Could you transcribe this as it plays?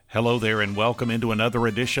Hello there and welcome into another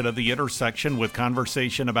edition of The Intersection with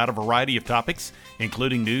conversation about a variety of topics,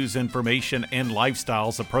 including news, information, and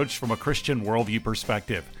lifestyles approached from a Christian worldview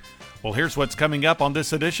perspective. Well, here's what's coming up on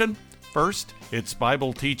this edition. First, it's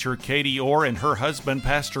Bible teacher Katie Orr and her husband,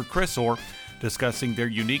 Pastor Chris Orr, discussing their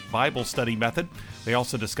unique Bible study method. They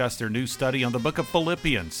also discuss their new study on the book of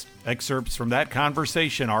Philippians. Excerpts from that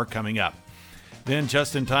conversation are coming up. Then,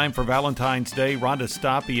 just in time for Valentine's Day, Rhonda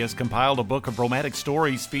Stoppe has compiled a book of romantic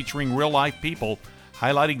stories featuring real-life people,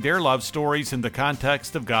 highlighting their love stories in the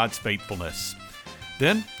context of God's faithfulness.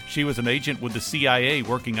 Then, she was an agent with the CIA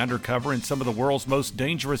working undercover in some of the world's most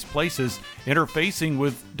dangerous places, interfacing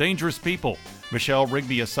with dangerous people. Michelle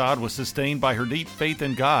Rigby Assad was sustained by her deep faith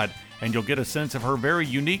in God, and you'll get a sense of her very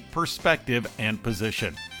unique perspective and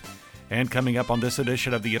position. And coming up on this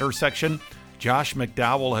edition of The Intersection, Josh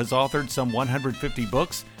McDowell has authored some 150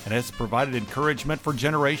 books and has provided encouragement for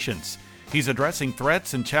generations. He's addressing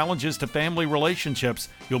threats and challenges to family relationships.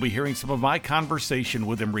 You'll be hearing some of my conversation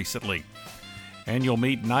with him recently. And you'll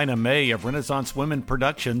meet Nina May of Renaissance Women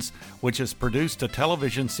Productions, which has produced a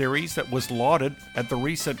television series that was lauded at the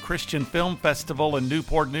recent Christian Film Festival in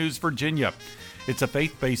Newport News, Virginia. It's a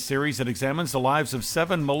faith-based series that examines the lives of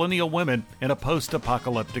 7 millennial women in a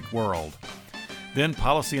post-apocalyptic world. Then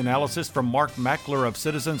policy analysis from Mark Mackler of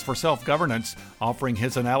Citizens for Self-Governance, offering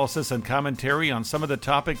his analysis and commentary on some of the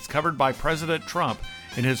topics covered by President Trump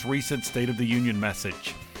in his recent State of the Union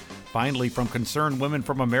message. Finally, from Concerned Women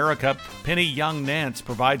from America, Penny Young Nance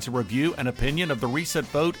provides a review and opinion of the recent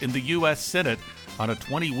vote in the U.S. Senate on a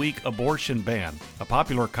 20-week abortion ban, a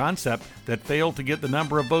popular concept that failed to get the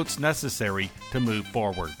number of votes necessary to move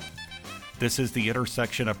forward. This is The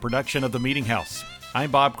Intersection, a production of The Meeting House.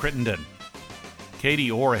 I'm Bob Crittenden.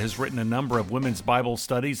 Katie Orr has written a number of women's Bible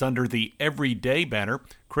studies under the Everyday banner.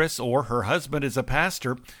 Chris Orr, her husband, is a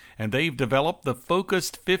pastor, and they've developed the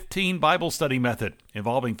Focused 15 Bible study method,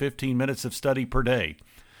 involving 15 minutes of study per day.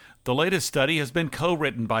 The latest study has been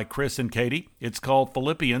co-written by Chris and Katie. It's called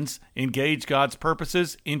Philippians, Engage God's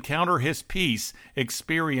Purposes, Encounter His Peace,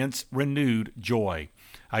 Experience Renewed Joy.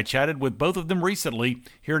 I chatted with both of them recently.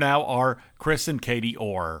 Here now are Chris and Katie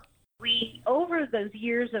Orr. We, over those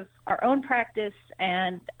years of our own practice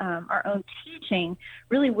and our own teaching,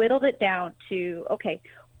 really whittled it down to, okay,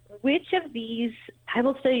 which of these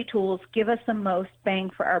Bible study tools give us the most bang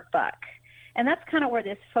for our buck? And that's kind of where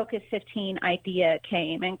this Focus 15 idea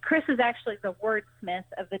came. And Chris is actually the wordsmith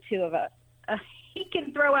of the two of us. He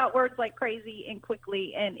can throw out words like crazy and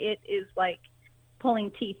quickly, and it is like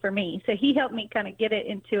pulling teeth for me. So he helped me kind of get it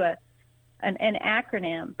into an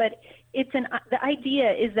acronym, but the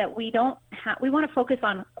idea is that we want to focus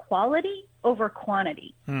on quality over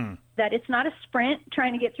quantity. That it's not a sprint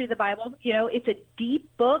trying to get through the Bible. You know, it's a deep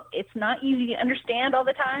book. It's not easy to understand all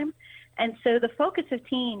the time. And so the Focus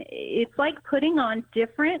 15, it's like putting on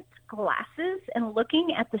different glasses and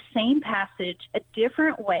looking at the same passage a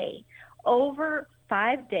different way over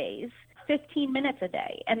 5 days, 15 minutes a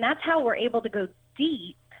day. And that's how we're able to go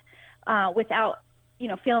deep without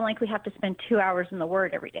feeling like we have to spend 2 hours in the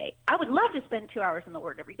Word every day. I would love to spend 2 hours in the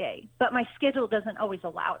Word every day, but my schedule doesn't always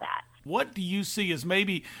allow that. What do you see as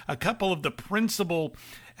maybe a couple of the principal,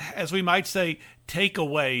 as we might say,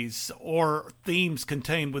 takeaways or themes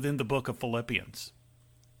contained within the book of Philippians?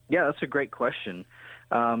 Yeah, that's a great question.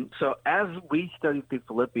 So as we studied through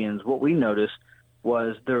Philippians, what we noticed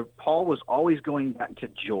was Paul was always going back to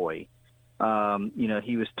joy.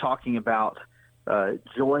 He was talking about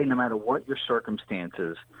joy no matter what your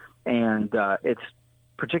circumstances. And it's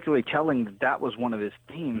particularly telling that was one of his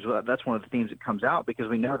themes. That's one of the themes that comes out because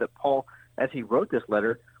we know that Paul, as he wrote this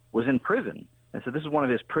letter, was in prison. And so this is one of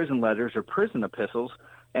his prison letters or prison epistles.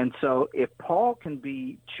 And so if Paul can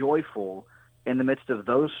be joyful in the midst of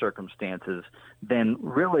those circumstances, then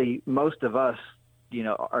really most of us,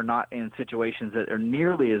 are not in situations that are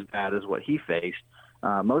nearly as bad as what he faced.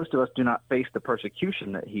 Most of us do not face the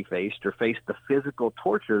persecution that he faced or face the physical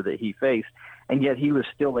torture that he faced, and yet he was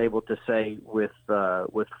still able to say with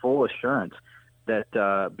full assurance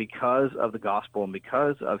that because of the gospel and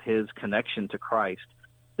because of his connection to Christ,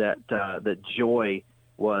 that joy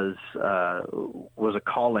was a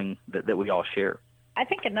calling that we all share. I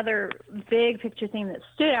think another big picture theme that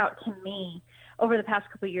stood out to me over the past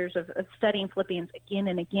couple of years of studying Philippians again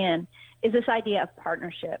and again is this idea of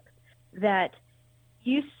partnership, that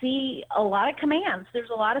you see a lot of commands. There's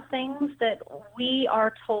a lot of things that we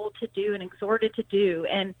are told to do and exhorted to do.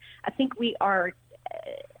 And I think we are,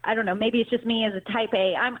 I don't know, maybe it's just me as a type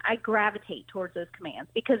A. I gravitate towards those commands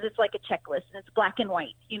because it's like a checklist and it's black and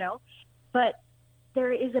white, But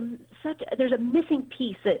there's a missing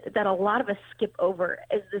piece that a lot of us skip over,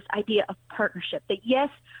 is this idea of partnership. That yes,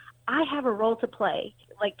 I have a role to play,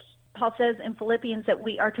 like Paul says in Philippians, that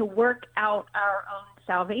we are to work out our own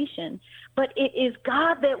salvation, but it is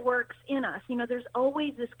God that works in us. There's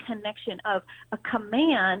always this connection of a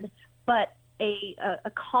command, but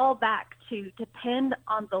a call back to depend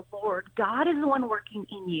on the Lord. God is the one working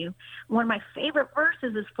in you. One of my favorite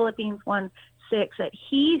verses is Philippians 1:6, that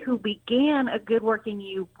he who began a good work in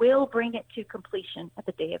you will bring it to completion at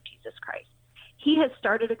the day of Jesus Christ. He has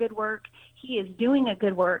started a good work. He is doing a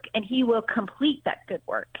good work, and he will complete that good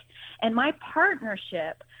work. And my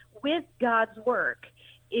partnership with God's work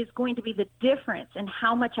is going to be the difference in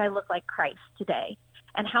how much I look like Christ today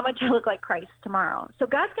and how much I look like Christ tomorrow. So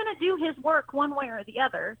God's going to do his work one way or the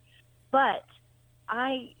other, but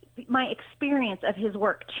my experience of his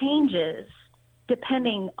work changes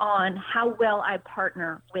depending on how well I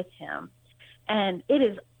partner with him. And it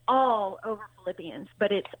is all over Philippians,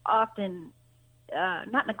 but it's often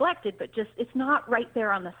not neglected, but just it's not right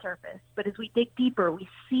there on the surface. But as we dig deeper, we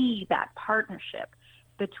see that partnership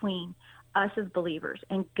between us as believers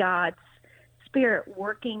and God's Spirit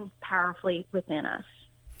working powerfully within us.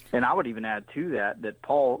 And I would even add to that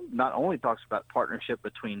Paul not only talks about partnership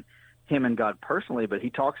between him and God personally, but he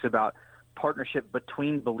talks about partnership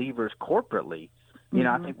between believers corporately.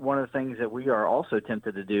 I think one of the things that we are also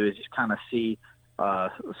tempted to do is just kind of see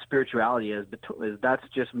spirituality as that's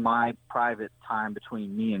just my private time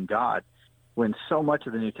between me and God, when so much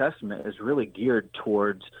of the New Testament is really geared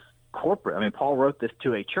towards corporate. I mean, Paul wrote this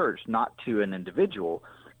to a church, not to an individual.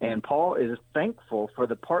 And Paul is thankful for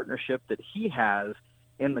the partnership that he has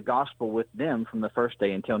in the gospel with them from the first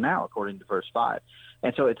day until now, according to verse 5.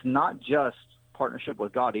 And so it's not just partnership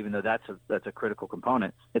with God, even though that's a critical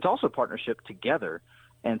component. It's also partnership together.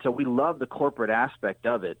 And so we love the corporate aspect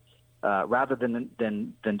of it, rather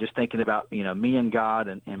than just thinking about, me and God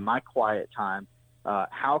and my quiet time.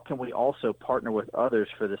 How can we also partner with others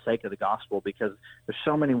for the sake of the gospel? Because there's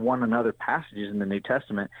so many one another passages in the New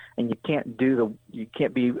Testament, and you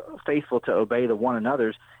can't be faithful to obey the one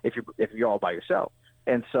another's if you're all by yourself.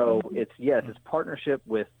 And so it's partnership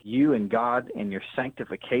with you and God and your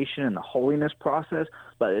sanctification and the holiness process,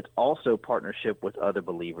 but it's also partnership with other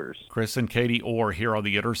believers. Chris and Katie Orr here on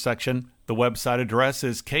The Intersection. The website address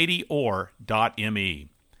is katieorr.me.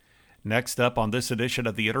 Next up on this edition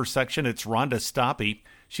of The Intersection, it's Rhonda Stoppe.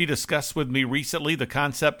 She discussed with me recently the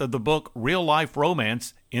concept of the book Real Life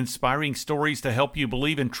Romance, Inspiring Stories to Help You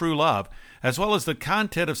Believe in True Love, as well as the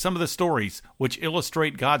content of some of the stories which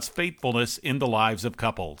illustrate God's faithfulness in the lives of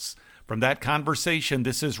couples. From that conversation,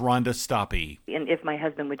 this is Rhonda Stoppe. And if my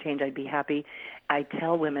husband would change, I'd be happy. I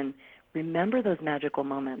tell women, remember those magical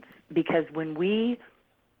moments, because when we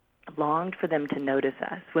longed for them to notice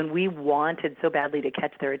us, when we wanted so badly to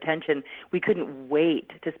catch their attention, we couldn't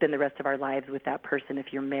wait to spend the rest of our lives with that person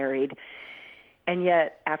if you're married. And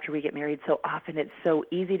yet, after we get married, so often it's so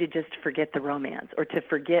easy to just forget the romance, or to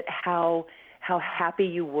forget how happy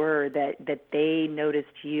you were that they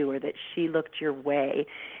noticed you or that she looked your way.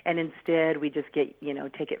 And instead, we just take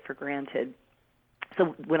it for granted.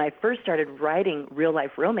 So when I first started writing Real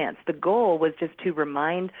Life Romance, the goal was just to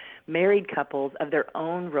remind married couples of their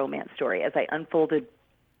own romance story as I unfolded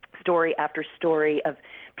story after story of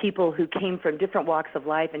people who came from different walks of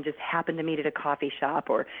life and just happened to meet at a coffee shop,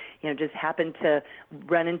 or just happened to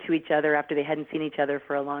run into each other after they hadn't seen each other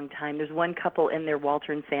for a long time. There's one couple in there,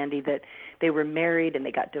 Walter and Sandy, that they were married and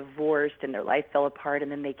they got divorced and their life fell apart, and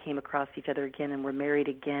then they came across each other again and were married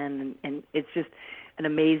again, and it's just an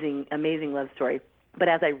amazing, amazing love story. But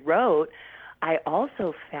as I wrote, I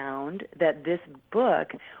also found that this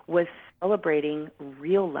book was celebrating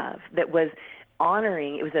real love, that was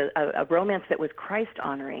honoring. It was a romance that was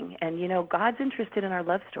Christ-honoring. And, God's interested in our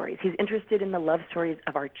love stories. He's interested in the love stories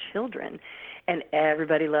of our children. And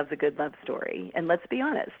everybody loves a good love story. And let's be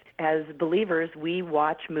honest, as believers, we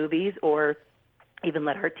watch movies, or even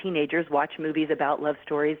let our teenagers watch movies about love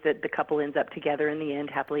stories that the couple ends up together in the end,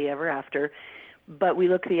 happily ever after. But we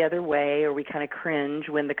look the other way, or we kind of cringe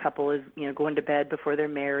when the couple is, going to bed before they're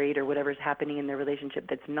married, or whatever's happening in their relationship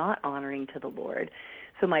that's not honoring to the Lord.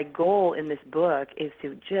 So my goal in this book is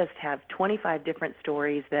to just have 25 different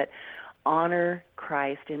stories that honor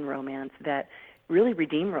Christ in romance, that really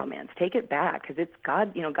redeem romance, take it back, because it's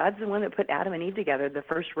God. God's the one that put Adam and Eve together, the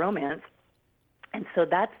first romance. And so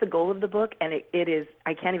that's the goal of the book, and it is,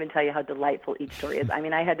 I can't even tell you how delightful each story is. I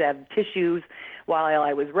mean, I had to have tissues while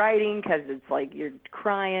I was writing, because it's like you're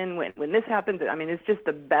crying when this happens. I mean, it's just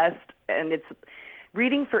the best, and it's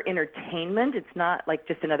reading for entertainment. It's not like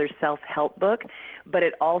just another self-help book, but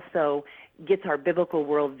it also gets our biblical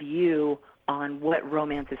worldview on what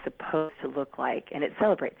romance is supposed to look like, and it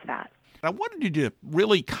celebrates that. I wanted you to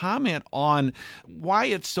really comment on why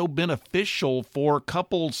it's so beneficial for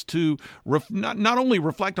couples to not only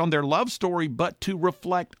reflect on their love story, but to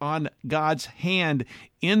reflect on God's hand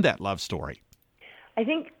in that love story. I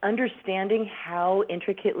think understanding how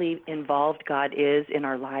intricately involved God is in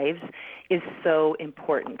our lives is so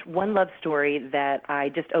important. One love story that I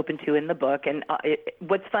just opened to in the book, and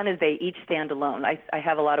what's fun is they each stand alone. I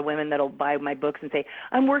have a lot of women that'll buy my books and say,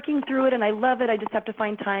 I'm working through it and I love it. I just have to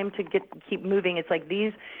find time to keep moving. It's like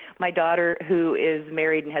my daughter, who is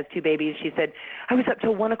married and has 2 babies, she said, I was up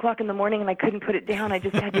till 1 o'clock in the morning and I couldn't put it down. I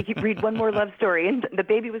just had to read one more love story, and the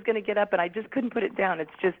baby was going to get up and I just couldn't put it down. It's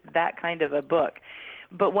just that kind of a book.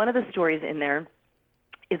 But one of the stories in there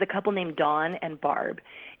is a couple named Dawn and Barb.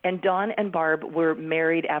 And Dawn and Barb were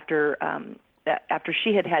married after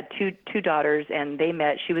she had two daughters, and they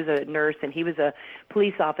met. She was a nurse and he was a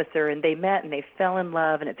police officer, and they met and they fell in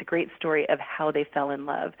love, and it's a great story of how they fell in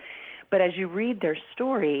love. But as you read their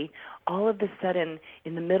story, all of a sudden,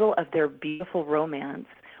 in the middle of their beautiful romance,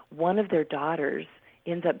 one of their daughters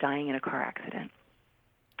ends up dying in a car accident.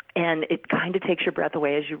 And it kind of takes your breath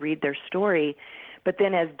away as you read their story. But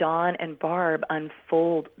then as Dawn and Barb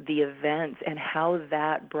unfold the events and how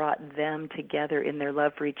that brought them together in their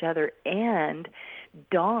love for each other, and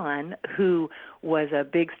Dawn, who was a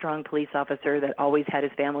big, strong police officer that always had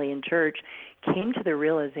his family in church, came to the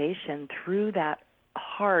realization through that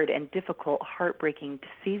hard and difficult, heartbreaking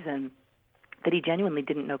season that he genuinely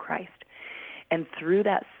didn't know Christ. And through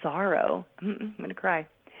that sorrow, I'm going to cry.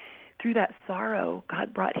 Through that sorrow,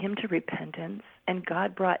 God brought him to repentance, and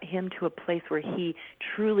God brought him to a place where he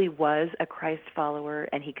truly was a Christ follower,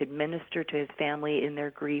 and he could minister to his family in their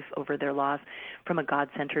grief over their loss from a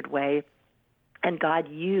God-centered way. And God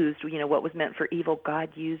used, what was meant for evil, God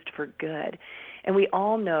used for good. And we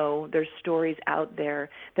all know there's stories out there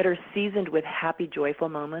that are seasoned with happy, joyful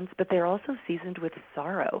moments, but they're also seasoned with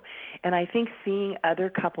sorrow. And I think seeing other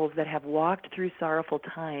couples that have walked through sorrowful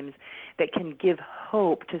times that can give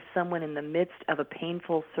hope to someone in the midst of a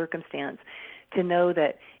painful circumstance, to know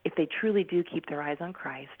that if they truly do keep their eyes on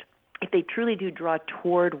Christ, if they truly do draw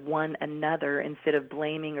toward one another instead of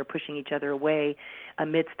blaming or pushing each other away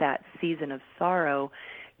amidst that season of sorrow,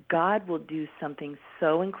 God will do something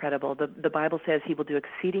so incredible. The Bible says he will do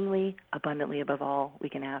exceedingly abundantly above all we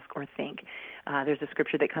can ask or think. There's a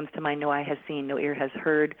scripture that comes to mind, no eye has seen, no ear has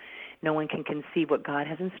heard, no one can conceive what God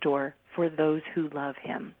has in store for those who love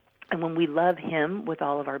him. And when we love him with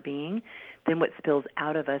all of our being, then what spills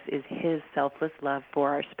out of us is his selfless love for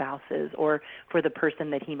our spouses or for the person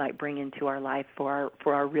that he might bring into our life for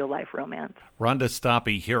our real-life romance. Rhonda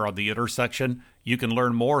Stoppe here on The Intersection. You can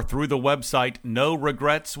learn more through the website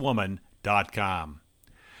noregretswoman.com.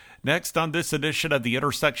 Next on this edition of the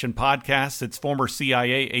Intersection podcast, it's former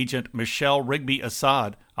CIA agent Michelle Rigby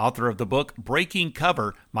Assad, author of the book Breaking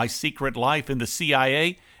Cover, My Secret Life in the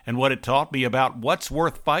CIA and What It Taught Me About What's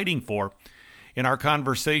Worth Fighting For. In our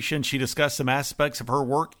conversation, she discussed some aspects of her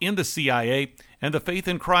work in the CIA and the faith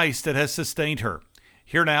in Christ that has sustained her.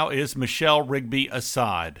 Here now is Michelle Rigby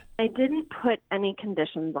Assad. I didn't put any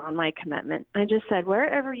conditions on my commitment. I just said,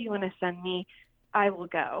 wherever you want to send me, I will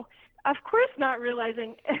go. Of course, not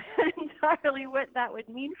realizing entirely what that would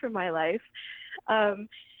mean for my life. And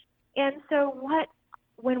so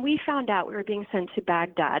when we found out we were being sent to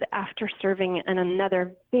Baghdad after serving in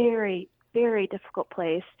another very, very difficult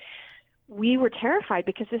place, we were terrified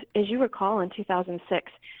because, as you recall, in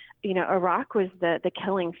 2006, Iraq was the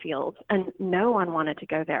killing field, and no one wanted to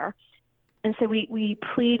go there. And so we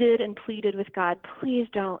pleaded and pleaded with God, please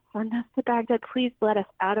don't send us to Baghdad. Please let us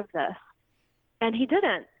out of this. And he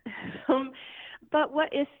didn't. But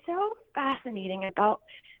what is so fascinating about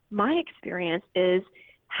my experience is,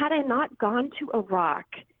 had I not gone to Iraq,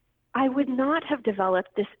 I would not have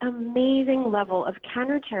developed this amazing level of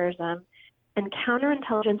counterterrorism and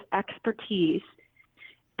counterintelligence expertise,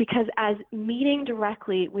 because as meeting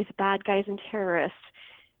directly with bad guys and terrorists,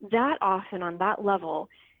 that often on that level,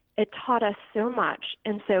 it taught us so much.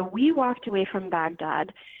 And so we walked away from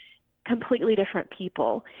Baghdad completely different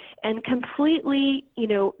people, and completely,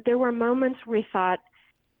 there were moments where we thought,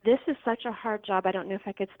 this is such a hard job, I don't know if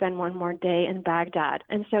I could spend one more day in Baghdad.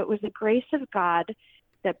 And so it was the grace of God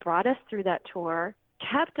that brought us through that tour,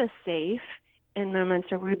 kept us safe in moments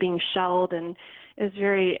where we were being shelled, and it was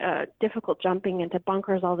very difficult jumping into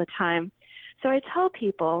bunkers all the time. So I tell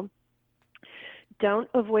people, don't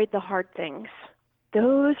avoid the hard things.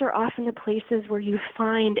 Those are often the places where you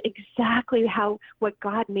find exactly what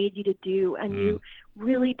God made you to do, and you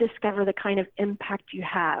really discover the kind of impact you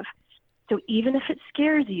have. So even if it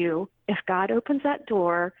scares you, if God opens that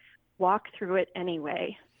door, walk through it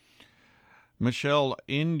anyway. Michelle,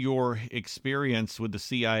 in your experience with the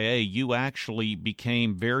CIA, you actually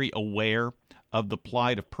became very aware of the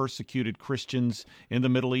plight of persecuted Christians in the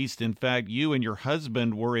Middle East. In fact, you and your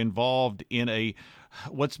husband were involved in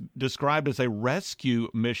what's described as a rescue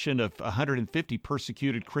mission of 150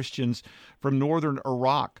 persecuted Christians from northern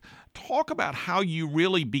Iraq. Talk about how you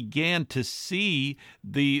really began to see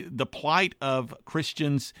the plight of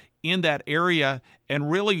Christians in that area and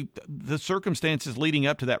really the circumstances leading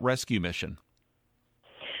up to that rescue mission.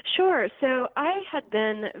 Sure. So I had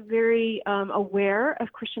been very aware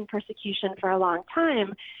of Christian persecution for a long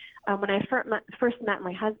time. When I first met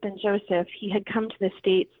my husband, Joseph, he had come to the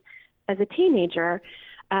States as a teenager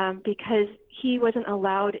because he wasn't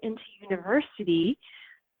allowed into university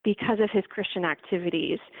because of his Christian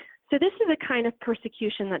activities. So this is a kind of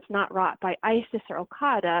persecution that's not wrought by ISIS or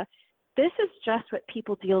Al-Qaeda. This is just what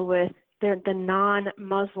people deal with. They're the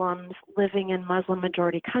non-Muslims living in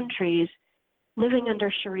Muslim-majority countries, living under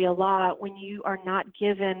Sharia law when you are not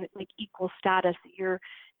given like equal status. Your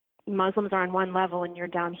Muslims are on one level and you're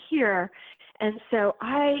down here. And so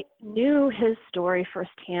I knew his story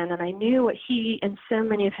firsthand, and I knew what he and so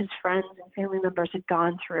many of his friends and family members had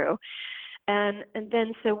gone through. And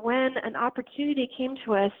then so when an opportunity came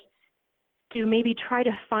to us to maybe try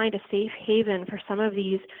to find a safe haven for some of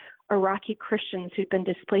these Iraqi Christians who'd been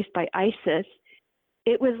displaced by ISIS,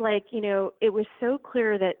 it was like, it was so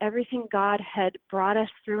clear that everything God had brought us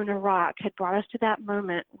through in Iraq had brought us to that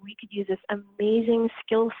moment. We could use this amazing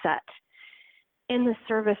skill set in the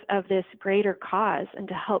service of this greater cause and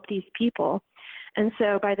to help these people. And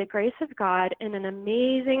so by the grace of God, in an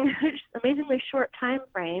amazingly short time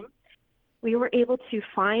frame, we were able to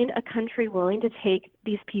find a country willing to take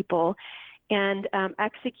these people and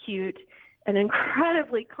execute an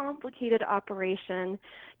incredibly complicated operation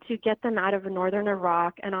to get them out of northern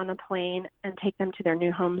Iraq and on a plane and take them to their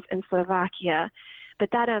new homes in Slovakia. But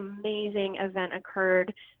that amazing event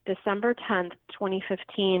occurred December 10th,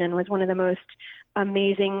 2015, and was one of the most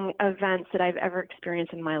amazing events that I've ever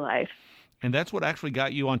experienced in my life. And that's what actually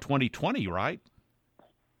got you on 2020, right?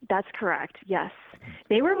 That's correct, yes.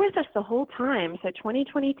 They were with us the whole time. So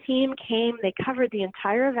 2020 team came, they covered the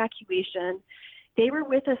entire evacuation. They were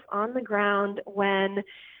with us on the ground when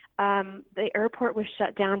the airport was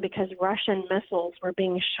shut down because Russian missiles were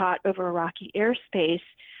being shot over Iraqi airspace,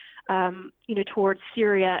 towards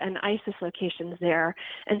Syria and ISIS locations there.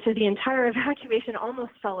 And so the entire evacuation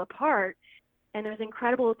almost fell apart. And it was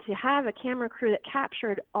incredible to have a camera crew that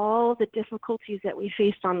captured all the difficulties that we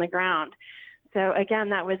faced on the ground. So again,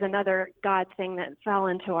 that was another God thing that fell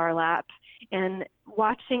into our lap. And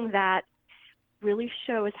watching that really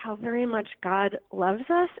shows how very much God loves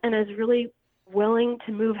us and is really willing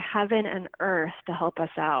to move heaven and earth to help us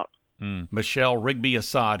out. Michelle Rigby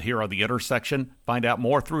Assad here on The Intersection. Find out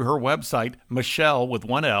more through her website, Michelle with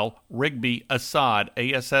one L, Rigby Assad,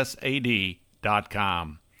 ASSAD.com.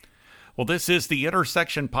 Well, this is The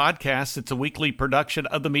Intersection Podcast. It's a weekly production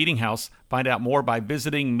of The Meeting House. Find out more by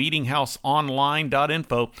visiting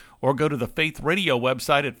meetinghouseonline.info or go to the Faith Radio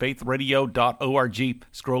website at faithradio.org.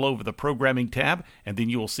 Scroll over the programming tab, and then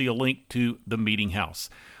you will see a link to The Meeting House.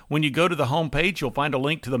 When you go to the homepage, you'll find a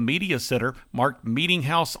link to the Media Center marked Meeting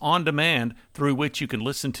House On Demand, through which you can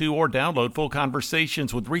listen to or download full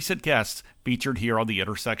conversations with recent guests featured here on The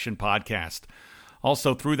Intersection Podcast.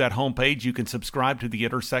 Also, through that homepage, you can subscribe to The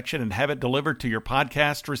Intersection and have it delivered to your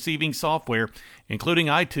podcast receiving software, including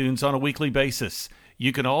iTunes, on a weekly basis.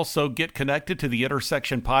 You can also get connected to The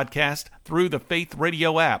Intersection Podcast through the Faith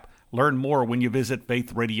Radio app. Learn more when you visit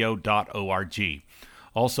faithradio.org.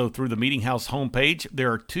 Also, through the Meeting House homepage,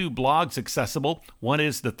 there are 2 blogs accessible. One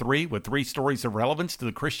is The Three, with 3 stories of relevance to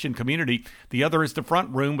the Christian community. The other is The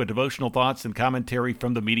Front Room, with devotional thoughts and commentary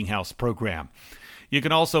from the Meeting House program. You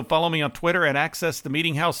can also follow me on Twitter and access the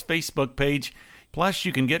Meeting House Facebook page. Plus,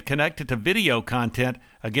 you can get connected to video content.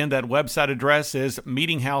 Again, that website address is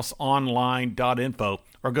meetinghouseonline.info,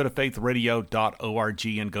 or go to faithradio.org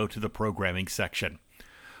and go to the programming section.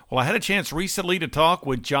 Well, I had a chance recently to talk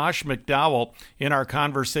with Josh McDowell. In our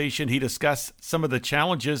conversation, he discussed some of the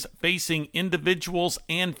challenges facing individuals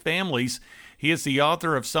and families. He is the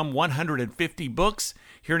author of some 150 books.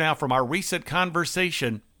 Here now from our recent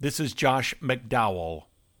conversation, this is Josh McDowell.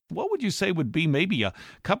 What would you say would be maybe a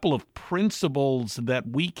couple of principles that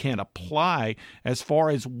we can apply as far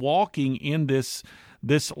as walking in this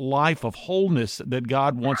life of wholeness that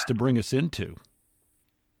God wants to bring us into?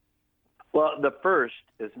 Well, the first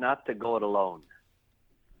is not to go it alone.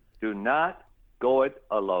 Do not go it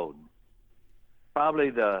alone.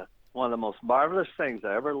 Probably one of the most marvelous things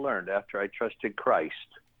I ever learned after I trusted Christ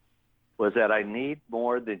was that I need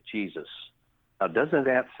more than Jesus. Now, doesn't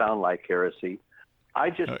that sound like heresy?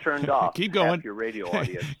 I just turned off Keep going. half your radio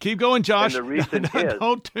audience. Keep going, Josh. And the reason is,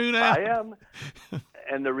 don't tune out. I am.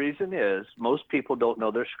 And the reason is, most people don't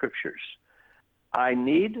know their scriptures. I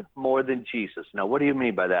need more than Jesus. Now, what do you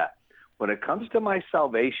mean by that? When it comes to my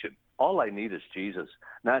salvation, all I need is Jesus,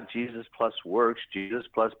 not Jesus plus works, Jesus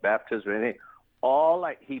plus baptism, or anything.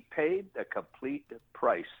 He paid the complete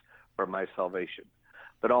price for my salvation.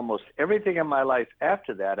 But almost everything in my life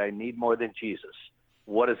after that, I need more than Jesus.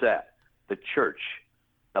 What is that? The church,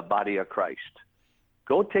 the body of Christ.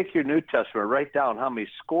 Go take your New Testament, write down how many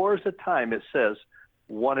scores of time it says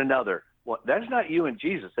one another. Well, that's not you and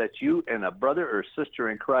Jesus. That's you and a brother or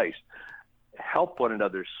sister in Christ. Help one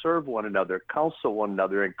another, serve one another, counsel one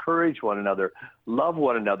another, encourage one another, love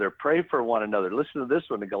one another, pray for one another. Listen to this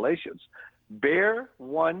one in Galatians. Bear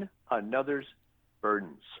one another's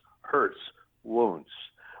burdens, hurts, wounds.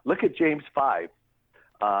 Look at James 5,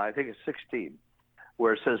 I think it's 16,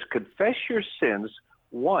 where it says, confess your sins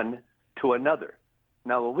one to another.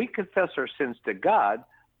 Now, when we confess our sins to God,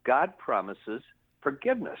 God promises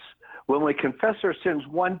forgiveness. When we confess our sins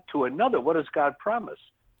one to another, what does God promise?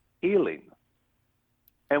 Healing.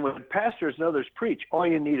 And when pastors and others preach, all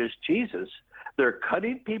you need is Jesus, they're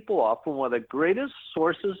cutting people off from one of the greatest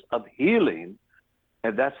sources of healing,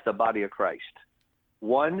 and that's the body of Christ.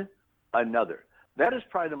 One another. That is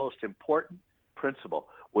probably the most important principle.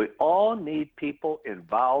 We all need people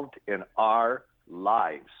involved in our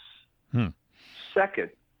lives. Second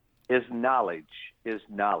is knowledge.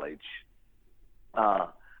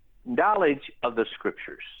 Knowledge of the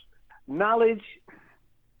scriptures. Knowledge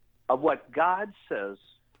of what God says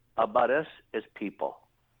about us as people.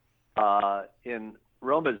 In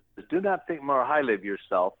Romans, do not think more highly of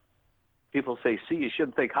yourself. People say, see, you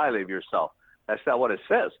shouldn't think highly of yourself. That's not what it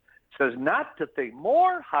says. It says not to think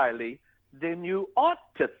more highly than you ought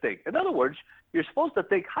to think. In other words, you're supposed to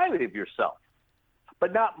think highly of yourself,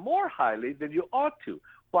 but not more highly than you ought to.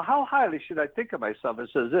 Well, how highly should I think of myself? It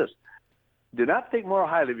says this, do not think more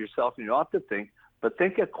highly of yourself than you ought to think, but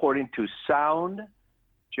think according to sound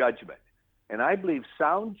judgment. And I believe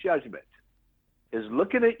sound judgment is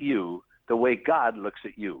looking at you the way God looks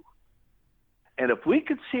at you. And if we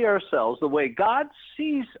could see ourselves the way God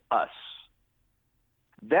sees us,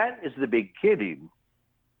 that is the beginning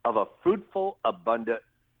of a fruitful, abundant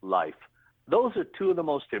life. Those are two of the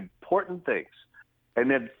most important things. And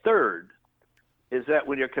then third is that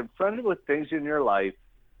when you're confronted with things in your life,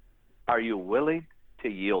 are you willing to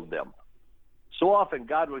yield them? So often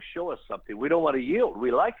God will show us something. We don't want to yield.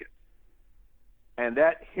 We like it. And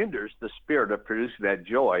that hinders the spirit of producing that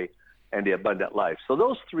joy and the abundant life. So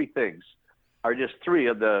those three things are just three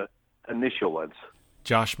of the initial ones.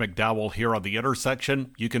 Josh McDowell here on The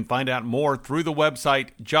Intersection. You can find out more through the website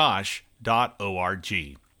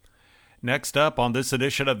josh.org. Next up on this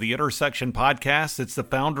edition of the Intersection podcast, it's the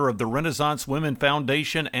founder of the Renaissance Women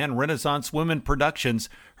Foundation and Renaissance Women Productions.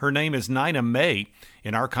 Her name is Nina May.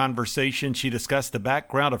 In our conversation, she discussed the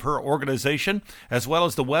background of her organization, as well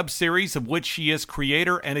as the web series of which she is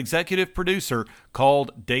creator and executive producer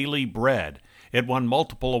called Daily Bread. It won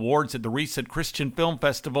multiple awards at the recent Christian Film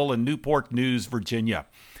Festival in Newport News, Virginia.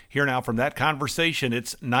 Here now from that conversation,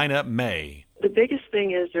 it's Nina May. The biggest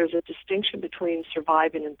thing is there's a distinction between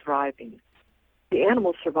surviving and thriving. The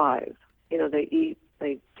animals survive. They eat,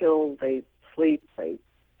 they kill, they sleep, they,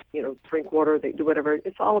 drink water, they do whatever.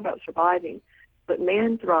 It's all about surviving. But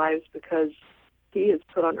man thrives because he is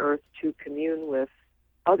put on earth to commune with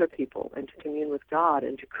other people and to commune with God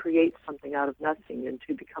and to create something out of nothing and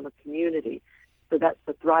to become a community. So that's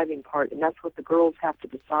the thriving part, and that's what the girls have to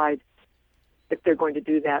decide if they're going to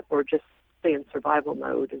do that or just stay in survival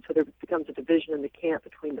mode. And so there becomes a division in the camp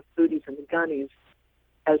between the foodies and the gunnies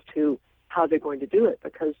as to how they're going to do it,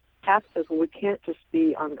 because half says, well, we can't just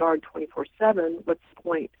be on guard 24/7. What's the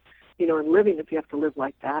point, in living if you have to live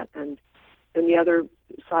like that? And then the other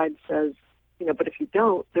side says, but if you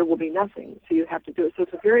don't, there will be nothing. So you have to do it. So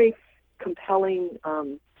it's a very compelling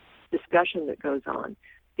discussion that goes on.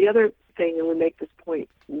 The other thing, and we make this point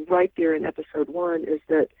right there in episode 1, is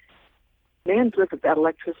that man's lived without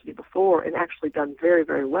electricity before and actually done very,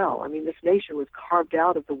 very well. I mean, this nation was carved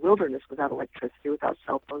out of the wilderness without electricity, without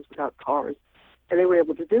cell phones, without cars, and they were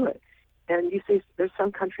able to do it. And you see there's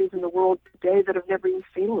some countries in the world today that have never even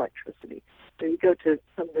seen electricity. So you go to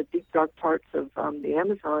some of the deep, dark parts of the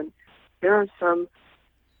Amazon, there are some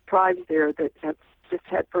tribes there that have just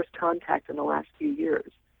had first contact in the last few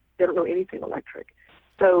years. They don't know anything electric.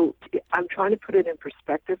 So I'm trying to put it in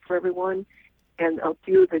perspective for everyone, and a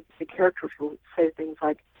few of the characters will say things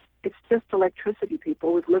like, it's just electricity,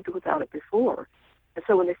 people. We've lived without it before. And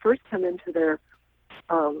so when they first come into their,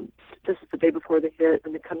 this is the day before the hit,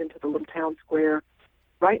 and they come into the little town square.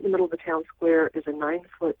 Right in the middle of the town square is a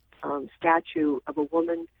 9-foot statue of a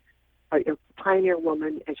woman, a pioneer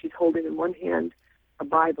woman, and she's holding in one hand a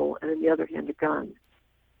Bible and in the other hand a gun.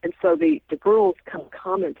 And so the girls come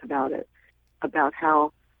comment about it, about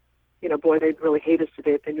how, boy, they'd really hate us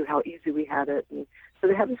today if they knew how easy we had it. And so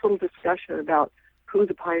they have this little discussion about who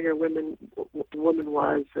the pioneer woman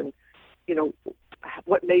was, and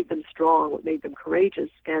what made them strong, what made them courageous,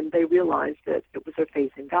 and they realized that it was their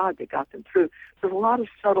faith in God that got them through. There's a lot of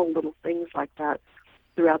subtle little things like that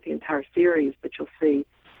throughout the entire series that you'll see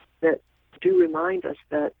that do remind us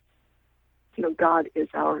that, God is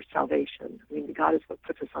our salvation. I mean, God is what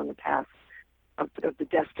puts us on the path of the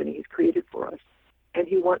destiny He's created for us, and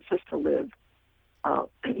He wants us to live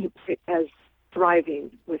as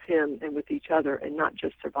thriving with Him and with each other, and not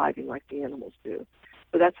just surviving like the animals do.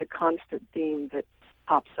 So that's a constant theme that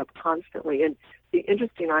pops up constantly. And the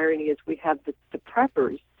interesting irony is we have the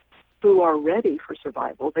preppers who are ready for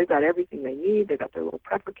survival. They've got everything they need. They've got their little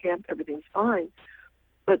prepper camp. Everything's fine.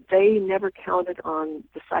 But they never counted on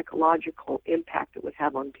the psychological impact it would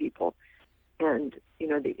have on people, and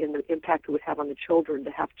the impact it would have on the children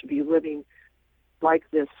to have to be living like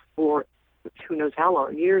this for who knows how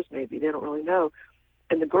long, years maybe. They don't really know.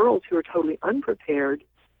 And the girls who are totally unprepared,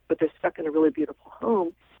 but they're stuck in a really beautiful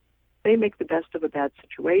home, they make the best of a bad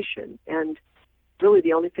situation. And really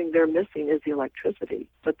the only thing they're missing is the electricity.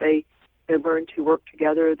 But they learn to work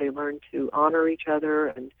together. They learn to honor each other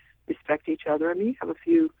and respect each other. I mean, you have a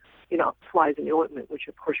few, flies in the ointment, which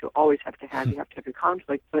of course you always have to have. You have to have your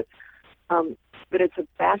conflict. But it's a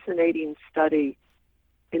fascinating study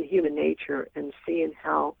in human nature and seeing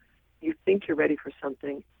how you think you're ready for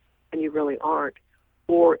something and you really aren't.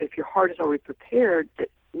 Or if your heart is already prepared, that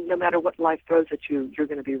no matter what life throws at you, you're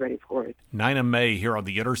going to be ready for it. Nina May here on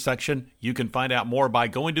The Intersection. You can find out more by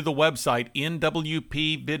going to the website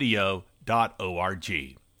nwpvideo.org.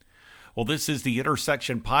 Well, this is The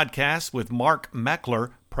Intersection podcast with Mark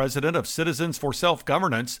Meckler, president of Citizens for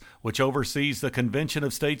Self-Governance, which oversees the Convention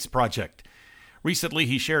of States project. Recently,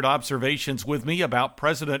 he shared observations with me about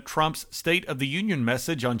President Trump's State of the Union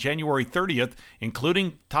message on January 30th,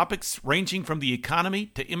 including topics ranging from the economy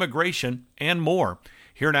to immigration and more.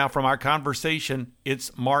 Here now from our conversation,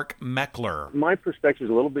 it's Mark Meckler. My perspective is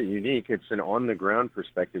a little bit unique. It's an on-the-ground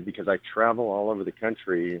perspective because I travel all over the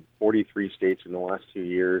country, 43 states in the last 2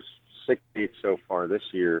 years, 6 states so far this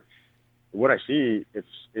year. What I see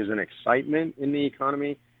is an excitement in the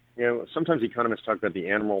economy. Sometimes economists talk about the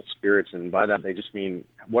animal spirits, and by that they just mean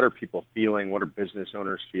what are people feeling, what are business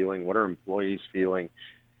owners feeling, what are employees feeling.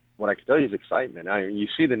 What I can tell you is excitement. You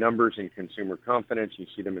see the numbers in consumer confidence, you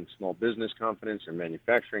see them in small business confidence and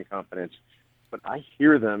manufacturing confidence, but I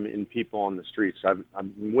hear them in people on the streets. I'm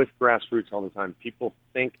with grassroots all the time. People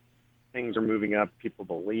think things are moving up. People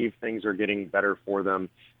believe things are getting better for them.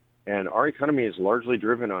 And our economy is largely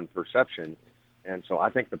driven on perception. And so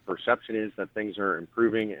I think the perception is that things are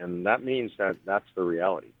improving, and that means that that's the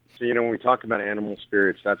reality. So, when we talk about animal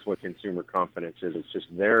spirits, that's what consumer confidence is. It's just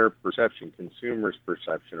their perception, consumers'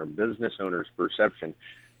 perception, or business owners' perception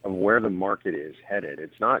of where the market is headed.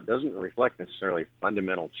 Doesn't reflect necessarily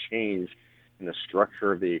fundamental change in the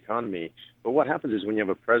structure of the economy. But what happens is when you have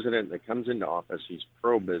a president that comes into office, he's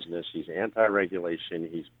pro-business, he's anti-regulation,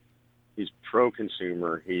 he's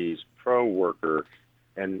pro-consumer, he's pro-worker.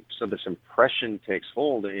 And so this impression takes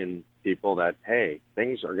hold in people that, hey,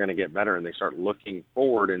 things are going to get better, and they start looking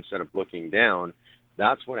forward instead of looking down.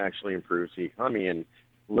 That's what actually improves the economy. And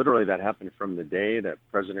literally that happened from the day that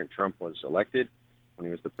President Trump was elected. When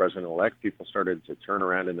he was the president-elect, people started to turn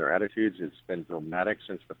around in their attitudes. It's been dramatic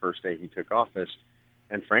since the first day he took office.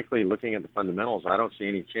 And frankly, looking at the fundamentals, I don't see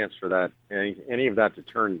any chance for that, any of that to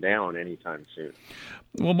turn down anytime soon.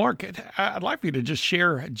 Well, Mark, I'd like for you to just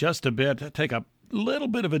share just a bit, take a little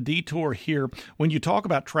bit of a detour here. When you talk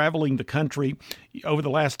about traveling the country over the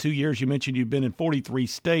last 2 years, you mentioned you've been in 43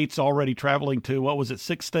 states, already traveling to,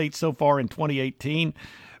 6 states so far in 2018.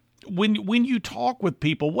 When you talk with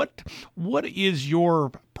people, what is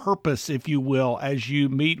your purpose, if you will, as you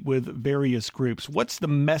meet with various groups? What's the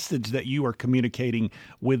message that you are communicating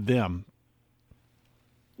with them?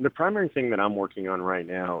 The primary thing that I'm working on right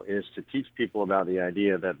now is to teach people about the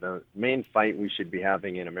idea that the main fight we should be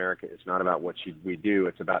having in America is not about what should we do,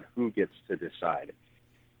 it's about who gets to decide.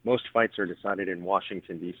 Most fights are decided in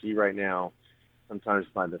Washington, D.C. right now, sometimes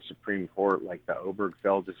by the Supreme Court, like the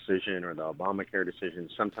Obergefell decision or the Obamacare decision,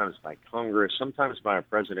 sometimes by Congress, sometimes by a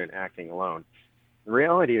president acting alone. The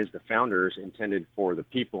reality is the founders intended for the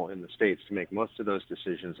people in the states to make most of those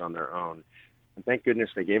decisions on their own. And thank goodness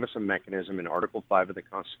they gave us a mechanism in Article 5 of the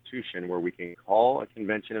Constitution where we can call a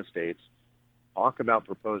convention of states, talk about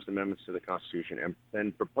proposed amendments to the Constitution, and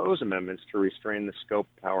then propose amendments to restrain the scope,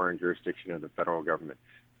 power, and jurisdiction of the federal government.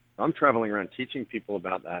 I'm traveling around teaching people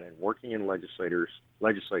about that and working in legislatures.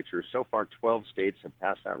 So far, 12 states have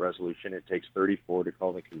passed that resolution. It takes 34 to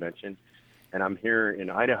call the convention. And I'm here in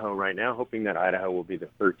Idaho right now, hoping that Idaho will be the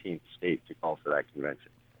 13th state to call for that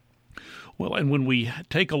convention. Well, and when we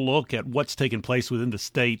take a look at what's taken place within the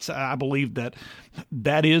states, I believe that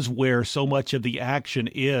that is where so much of the action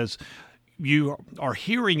is. You are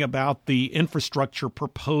hearing about the infrastructure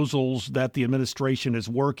proposals that the administration is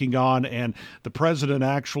working on, and the president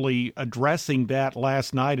actually addressing that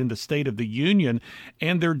last night in the State of the Union.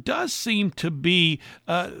 And there does seem to be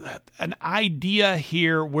an idea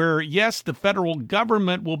here where, yes, the federal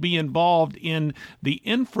government will be involved in the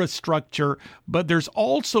infrastructure, but there's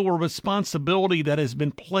also a responsibility that has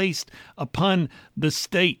been placed upon the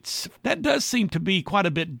states. That does seem to be quite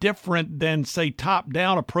a bit different than, say,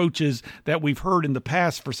 top-down approaches that we've heard in the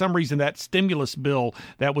past. For some reason, that stimulus bill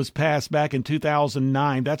that was passed back in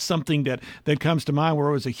 2009, that's something that comes to mind, where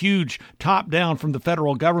it was a huge top-down from the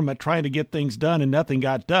federal government trying to get things done and nothing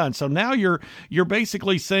got done. So now you're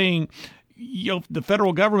basically saying, the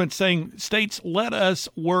federal government saying, states, let us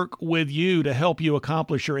work with you to help you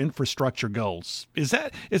accomplish your infrastructure goals. Is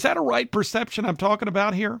that a right perception I'm talking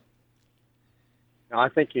about here? I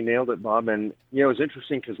think you nailed it, Bob. And, it was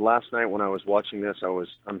interesting because last night when I was watching this,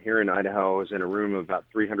 I'm here in Idaho. I was in a room of about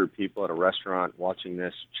 300 people at a restaurant watching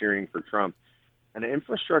this, cheering for Trump. And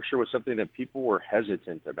infrastructure was something that people were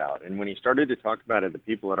hesitant about. And when he started to talk about it, the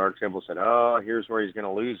people at our table said, oh, here's where he's going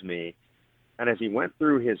to lose me. And as he went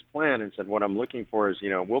through his plan and said, what I'm looking for is,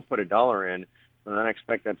 we'll put $1 in, and then I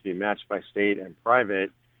expect that to be matched by state and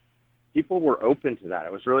private, people were open to that.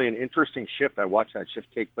 It was really an interesting shift. I watched that shift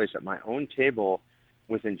take place at my own table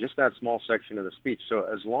within just that small section of the speech. So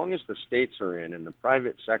as long as the states are in and the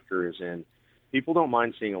private sector is in, people don't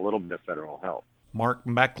mind seeing a little bit of federal help. Mark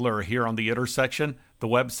Meckler here on The Intersection. The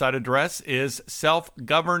website address is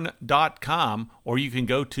selfgovern.com, or you can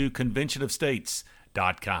go to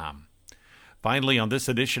conventionofstates.com. Finally, on this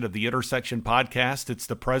edition of the Intersection podcast, it's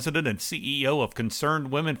the president and CEO of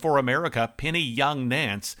Concerned Women for America, Penny Young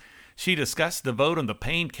Nance. She discussed the vote on the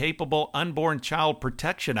Pain-Capable Unborn Child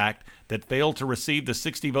Protection Act that failed to receive the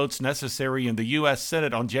 60 votes necessary in the U.S.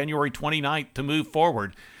 Senate on January 29th to move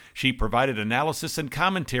forward. She provided analysis and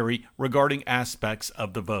commentary regarding aspects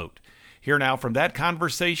of the vote. Here now from that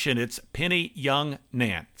conversation, it's Penny Young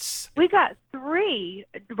Nance. We got 3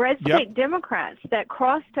 red state Democrats that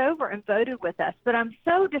crossed over and voted with us, but I'm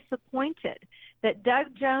so disappointed that Doug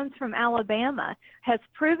Jones from Alabama has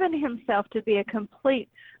proven himself to be a complete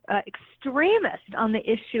extremist on the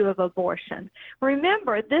issue of abortion.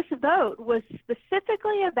 Remember, this vote was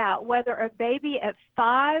specifically about whether a baby at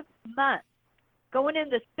 5 months, going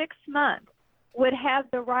into 6 months, would have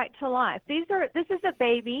the right to life. This is a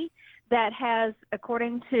baby that has,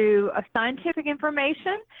 according to scientific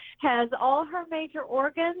information, has all her major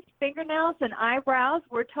organs, fingernails, and eyebrows.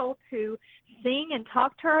 We're told to sing and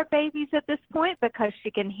talk to our babies at this point because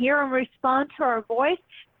she can hear and respond to our voice,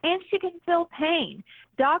 and she can feel pain.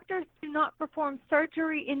 Doctors do not perform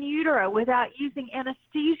surgery in utero without using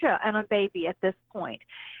anesthesia on a baby at this point.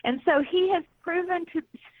 And so he has proven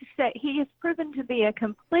to be a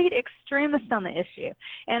complete extremist on the issue.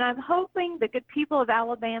 And I'm hoping the good people of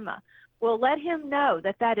Alabama will let him know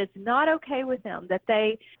that that is not okay with them, that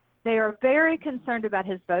they are very concerned about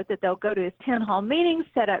his vote, that they'll go to his town hall meetings,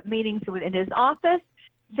 set up meetings in his office,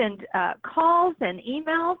 send calls and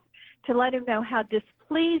emails to let him know how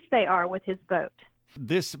displeased they are with his vote.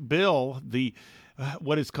 This bill,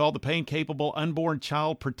 what is called the Pain-Capable Unborn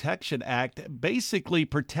Child Protection Act, basically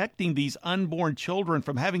protecting these unborn children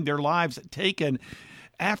from having their lives taken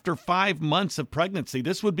after 5 months of pregnancy.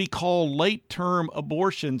 This would be called late-term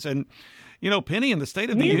abortions. And, Penny, in the State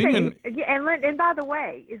of the Union... And by the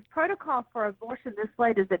way, his protocol for abortion this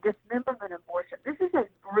late is a dismemberment abortion. This is a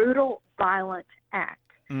brutal, violent act.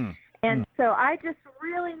 And so I just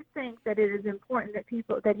really think that it is important that he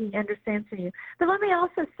understands from you. But let me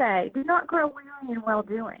also say, do not grow weary in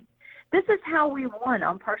well-doing. This is how we won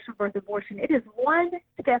on partial birth abortion. It is one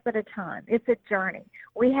step at a time. It's a journey.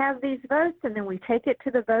 We have these votes, and then we take it to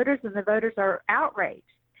the voters, and the voters are outraged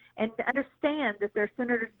and understand that their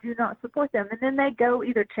senators do not support them. And then they go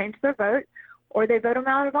either change their vote or they vote them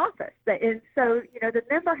out of office. And so, the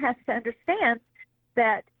member has to understand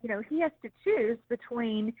that, he has to choose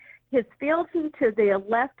between his fealty to the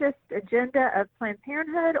leftist agenda of Planned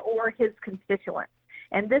Parenthood or his constituents.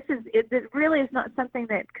 And this is it really is not something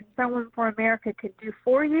that Concerned Women for America can do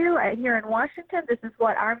for you here in Washington. This is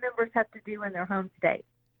what our members have to do in their home state.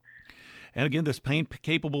 And again, this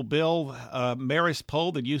pain-capable bill, Marist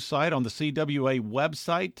poll that you cite on the CWA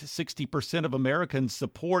website, 60% of Americans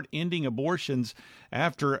support ending abortions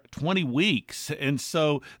after 20 weeks. And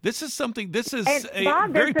so this is something,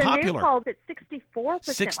 Bob, very there's popular. A new poll that's 64%.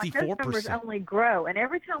 64%. Like, those numbers only grow. And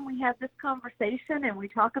every time we have this conversation and we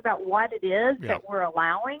talk about what it is that we're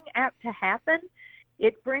allowing to happen,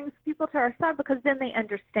 it brings people to our side because then they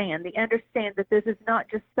understand. They understand that this is not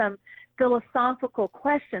just some philosophical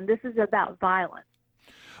question. This is about violence.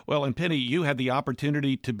 Well, and Penny, you had the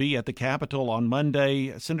opportunity to be at the Capitol on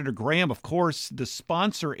Monday. Senator Graham, of course, the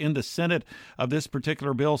sponsor in the Senate of this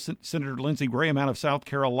particular bill, Senator Lindsey Graham out of South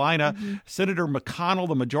Carolina, Senator McConnell,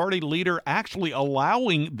 the majority leader, actually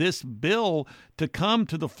allowing this bill to come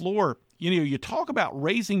to the floor. You know, you talk about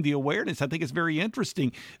raising the awareness. I think it's very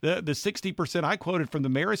interesting. The 60% I quoted from the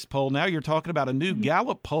Marist poll, now you're talking about a new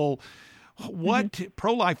Gallup poll. What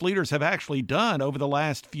pro-life leaders have actually done over the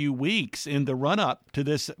last few weeks in the run-up to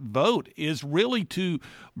this vote is really to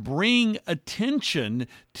bring attention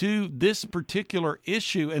to this particular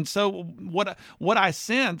issue. And so what I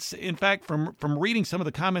sense, in fact, from reading some of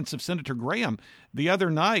the comments of Senator Graham the other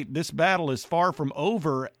night, this battle is far from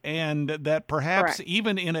over, and that perhaps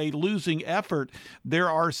even in a losing effort, there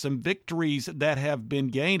are some victories that have been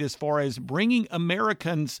gained as far as bringing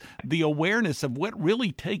Americans the awareness of what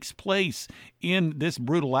really takes place in this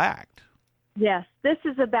brutal act. Yes, this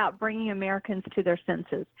is about bringing Americans to their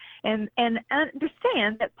senses and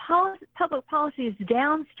understand that public policy is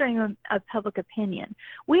downstream of public opinion.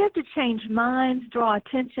 We have to change minds, draw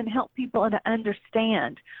attention, help people to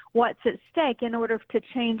understand what's at stake in order to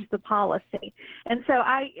change the policy. And so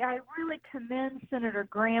I really commend Senator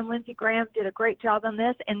Graham. Lindsey Graham did a great job on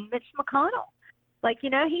this, and Mitch McConnell. Like,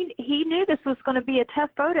 you know, he knew this was going to be a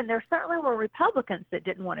tough vote, and there certainly were Republicans that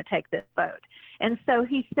didn't want to take this vote. And so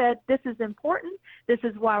he said, this is important. This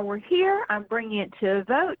is why we're here. I'm bringing it to a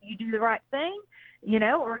vote. You do the right thing, you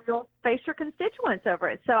know, or you'll face your constituents over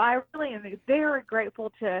it. So I really am very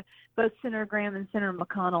grateful to both Senator Graham and Senator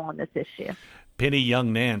McConnell on this issue. Penny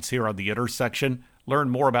Young Nance here on The Intersection.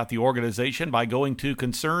 Learn more about the organization by going to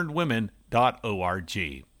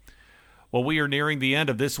concernedwomen.org. Well, we are nearing the end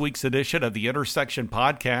of this week's edition of the Intersection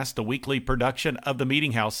Podcast, a weekly production of the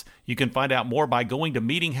Meeting House. You can find out more by going to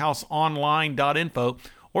meetinghouseonline.info,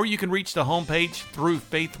 or you can reach the homepage through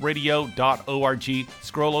faithradio.org.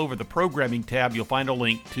 Scroll over the programming tab. You'll find a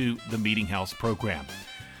link to the Meeting House program.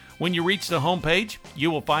 When you reach the homepage,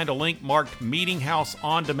 you will find a link marked Meeting House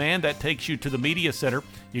On Demand. That takes you to the Media Center.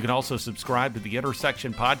 You can also subscribe to the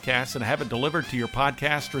Intersection Podcast and have it delivered to your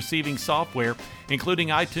podcast receiving software, including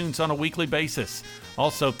iTunes on a weekly basis.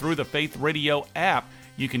 Also, through the Faith Radio app,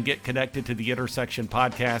 you can get connected to the Intersection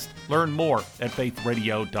Podcast. Learn more at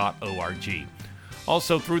faithradio.org.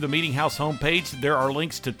 Also, through the Meeting House homepage, there are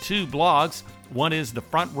links to 2 blogs. One is The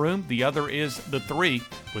Front Room, the other is The Three,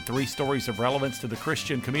 with 3 stories of relevance to the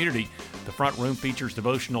Christian community. The Front Room features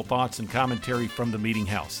devotional thoughts and commentary from the Meeting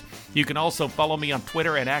House. You can also follow me on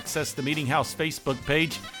Twitter and access the Meeting House Facebook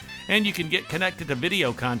page, and you can get connected to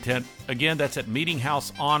video content. Again, that's at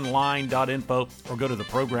meetinghouseonline.info, or go to the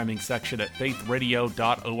programming section at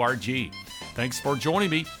faithradio.org. Thanks for joining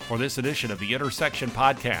me for this edition of the Intersection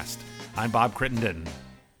Podcast. I'm Bob Crittenden.